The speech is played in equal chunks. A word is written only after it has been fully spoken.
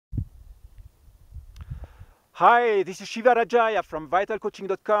Hi, this is Shiva Rajaya from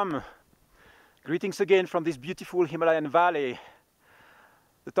vitalcoaching.com. Greetings again from this beautiful Himalayan valley.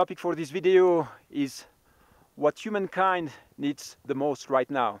 The topic for this video is what humankind needs the most right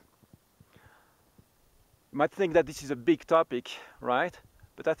now. You might think that this is a big topic, right?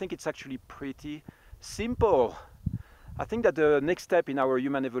 But I think it's actually pretty simple. I think that the next step in our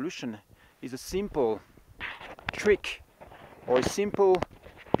human evolution is a simple trick or a simple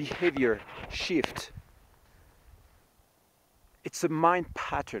behavior shift. It's a mind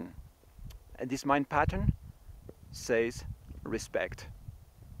pattern, and this mind pattern says respect.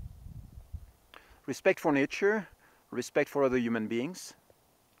 Respect for nature, respect for other human beings.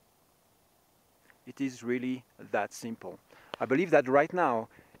 It is really that simple. I believe that right now,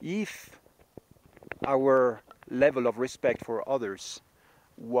 if our level of respect for others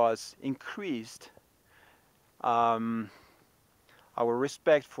was increased, our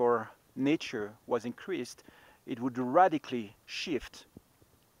respect for nature was increased, it would radically shift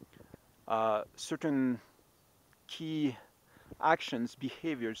certain key actions,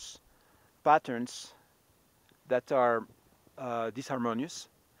 behaviors, patterns that are disharmonious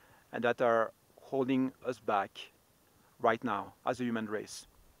and that are holding us back right now as a human race.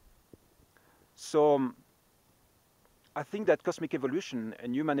 So I think that cosmic evolution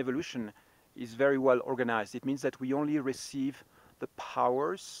and human evolution is very well organized. It means that we only receive the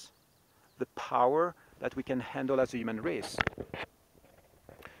power that we can handle as a human race.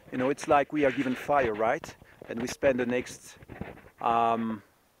 You know, it's like we are given fire, right? And we spend the next 1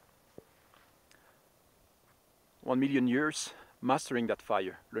 million years mastering that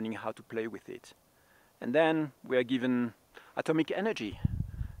fire, learning how to play with it. And then we are given atomic energy.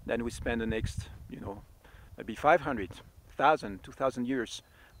 Then we spend the next, maybe 500, 1,000, 2,000 years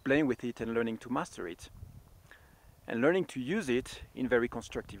playing with it and learning to master it. And learning to use it in very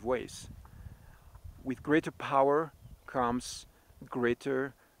constructive ways. With greater power comes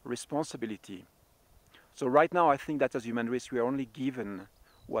greater responsibility. So right now I think that as human race we are only given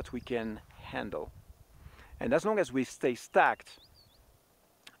what we can handle. And as long as we stay stacked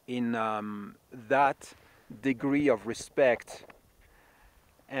in that degree of respect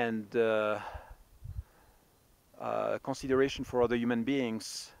and consideration for other human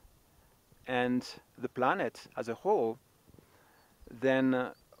beings and the planet as a whole,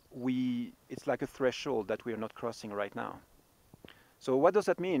 then it's like a threshold that we are not crossing right now. So what does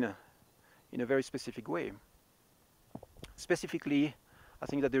that mean in a very specific way? Specifically, I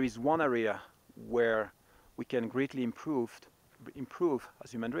think that there is one area where we can greatly improve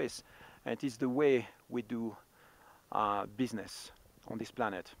as human race, and it is the way we do business on this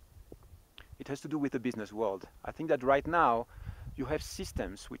planet. It has to do with the business world. I think that right now you have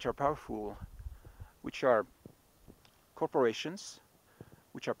systems which are powerful, which are corporations,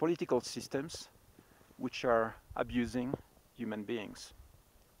 which are political systems, which are abusing human beings.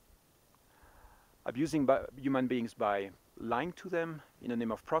 Abusing human beings by lying to them in the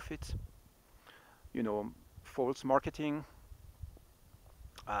name of profit, false marketing,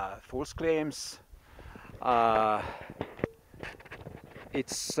 false claims.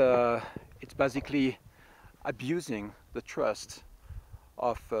 It's basically abusing the trust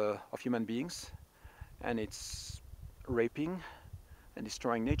of human beings, and it's raping and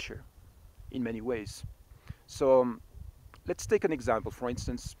destroying nature in many ways. So let's take an example. For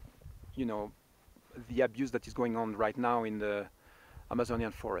instance, the abuse that is going on right now in the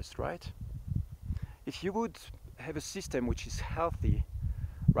Amazonian forest, right? If you would have a system which is healthy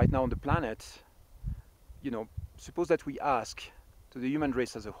right now on the planet, suppose that we ask to the human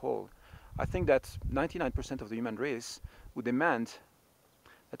race as a whole, I think that 99% of the human race would demand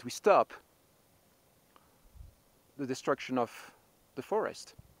that we stop the destruction of the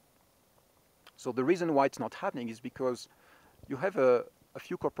forest. So the reason why it's not happening is because you have a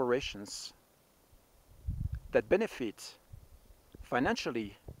few corporations that benefit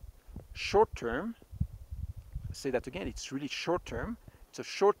financially short-term. Say that again, it's really short-term. It's a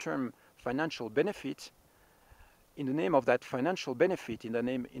short-term financial benefit. In the name of that financial benefit, in the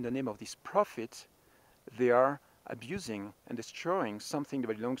name of this profit, they are abusing and destroying something that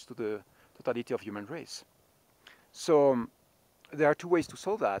belongs to the totality of human race. So there are two ways to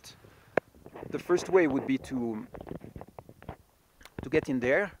solve that. The first way would be to get in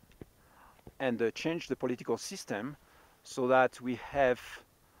there and change the political system so that we have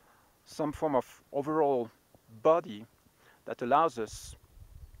some form of overall body that allows us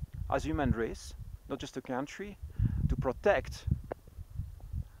as human race, not just a country, to protect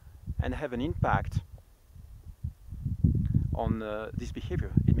and have an impact on this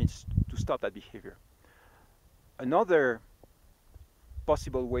behavior. It means to stop that behavior. Another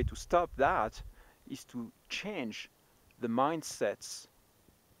possible way to stop that is to change the mindsets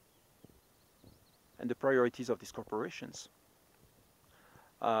and the priorities of these corporations.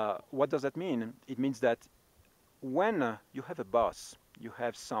 What does that mean? It means that when you have a boss, you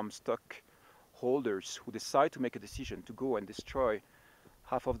have some stockholders who decide to make a decision to go and destroy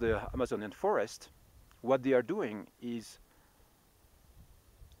half of the Amazonian forest, what they are doing is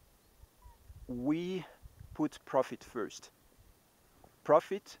we put profit first.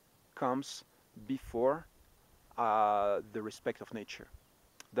 Profit comes before the respect of nature.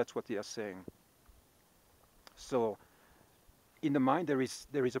 That's what they are saying. So in the mind there is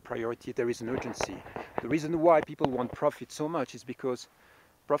a priority, there is an urgency. The reason why people want profit so much is because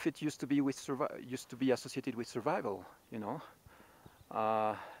profit used to be associated with survival. You know,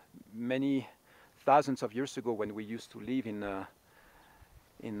 many thousands of years ago, when we used to live in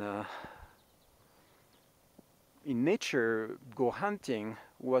nature, go hunting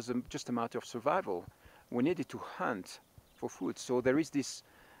was just a matter of survival. We needed to hunt for food. So there is this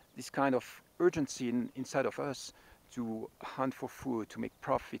kind of urgency inside of us to hunt for food, to make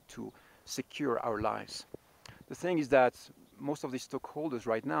profit, to secure our lives. The thing is that most of these stockholders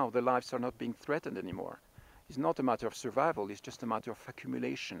right now, their lives are not being threatened anymore. It's not a matter of survival, it's just a matter of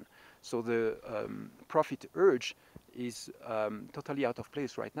accumulation. So the profit urge is totally out of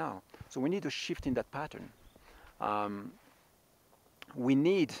place right now. So we need a shift in that pattern. We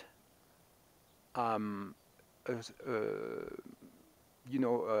need a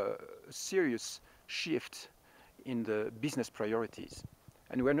serious shift in the business priorities.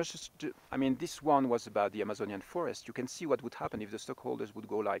 And we're not just, I mean, this one was about the Amazonian forest. You can see what would happen if the stockholders would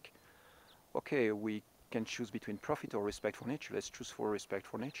go like, okay, we can choose between profit or respect for nature. Let's choose for respect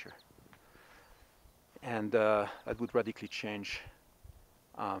for nature. And that would radically change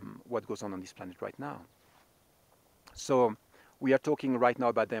what goes on this planet right now. So we are talking right now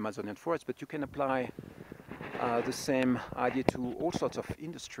about the Amazonian forest, but you can apply the same idea to all sorts of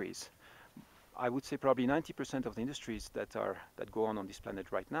industries. I would say probably 90% of the industries that go on this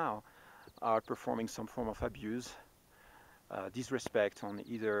planet right now are performing some form of abuse, disrespect on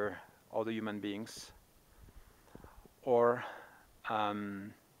either other human beings or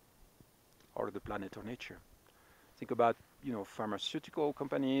the planet or nature. Think about pharmaceutical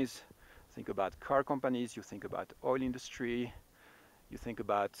companies. Think about car companies. You think about oil industry. You think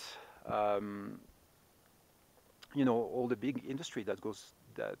about all the big industry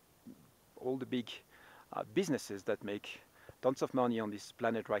all the big businesses that make tons of money on this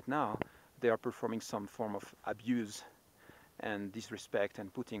planet right now. They are performing some form of abuse and disrespect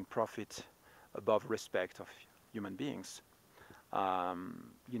and putting profit above respect of human beings.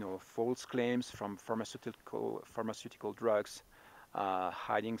 False claims from pharmaceutical drugs,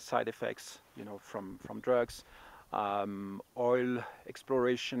 hiding side effects, from drugs, oil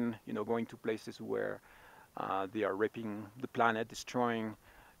exploration, going to places where they are raping the planet, destroying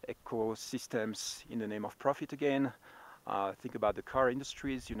ecosystems in the name of profit again. Think about the car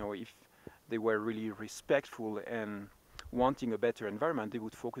industries. If they were really respectful and wanting a better environment, they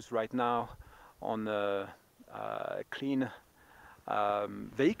would focus right now on clean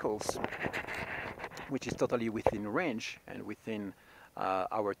vehicles, which is totally within range and within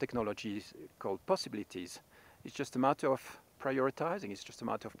our technological possibilities. It's just a matter of prioritizing. It's just a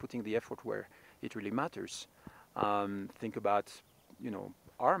matter of putting the effort where it really matters. Think about,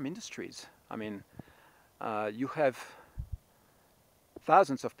 arm industries. I mean, you have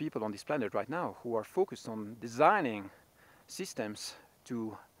thousands of people on this planet right now who are focused on designing systems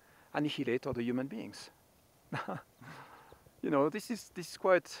to annihilate other human beings. This is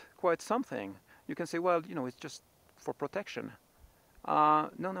quite something. You can say, well, it's just for protection.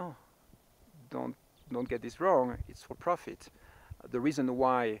 No, don't get this wrong. It's for profit. The reason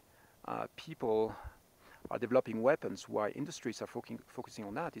why people are developing weapons, why industries are focusing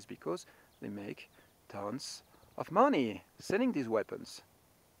on that, is because they make tons of money selling these weapons.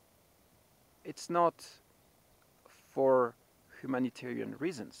 It's not for humanitarian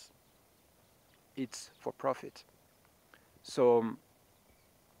reasons. It's for profit. So,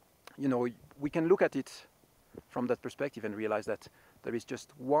 we can look at it from that perspective and realize that there is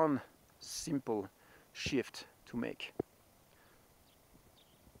just one simple shift to make.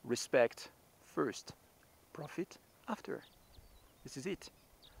 Respect first, profit after. This is it.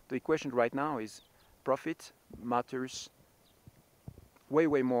 The equation right now is profit matters way,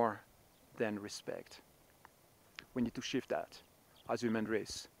 way more than respect. We need to shift that as a human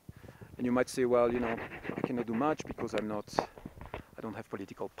race. And you might say, well, I cannot do much because I don't have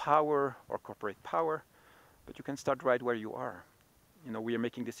political power or corporate power, but you can start right where you are. We are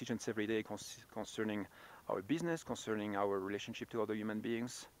making decisions every day concerning our business, concerning our relationship to other human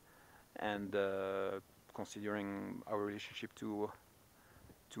beings. and considering our relationship to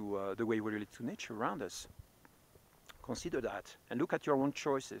the way we relate to nature around us. Consider that and look at your own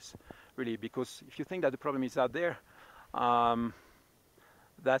choices, really, because if you think that the problem is out there, um,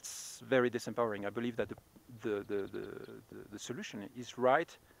 that's very disempowering. I believe that the solution is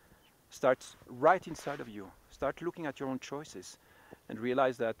starts right inside of you. Start looking at your own choices and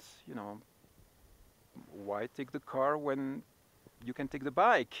realize that, you know, why take the car when you can take the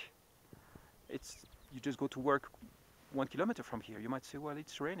bike? You just go to work 1 kilometer from here. You might say, well,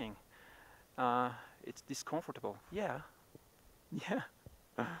 it's raining. It's discomfortable. Yeah, yeah.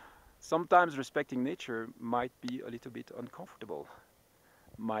 Sometimes respecting nature might be a little bit uncomfortable,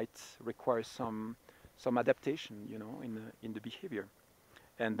 might require some adaptation, you know, in the behavior.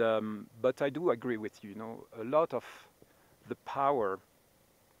 And but I do agree with you. You know, a lot of the power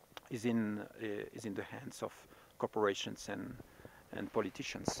is in the hands of corporations and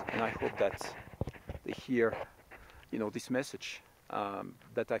politicians. And I hope that they hear, you know, this message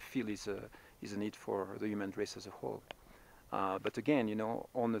that I feel is a need for the human race as a whole. But again, you know,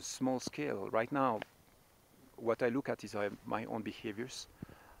 on a small scale, right now, what I look at is my own behaviors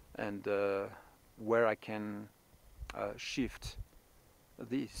and where I can shift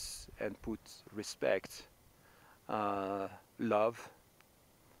this and put respect, love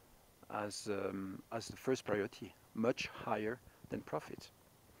as the first priority, much higher than profit.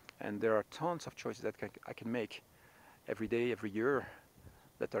 And there are tons of choices that I can make every day, every year,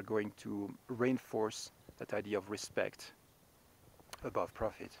 that are going to reinforce that idea of respect above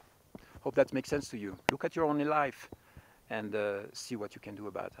profit. Hope that makes sense to you. Look at your own life and see what you can do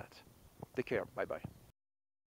about that. Take care. Bye-bye.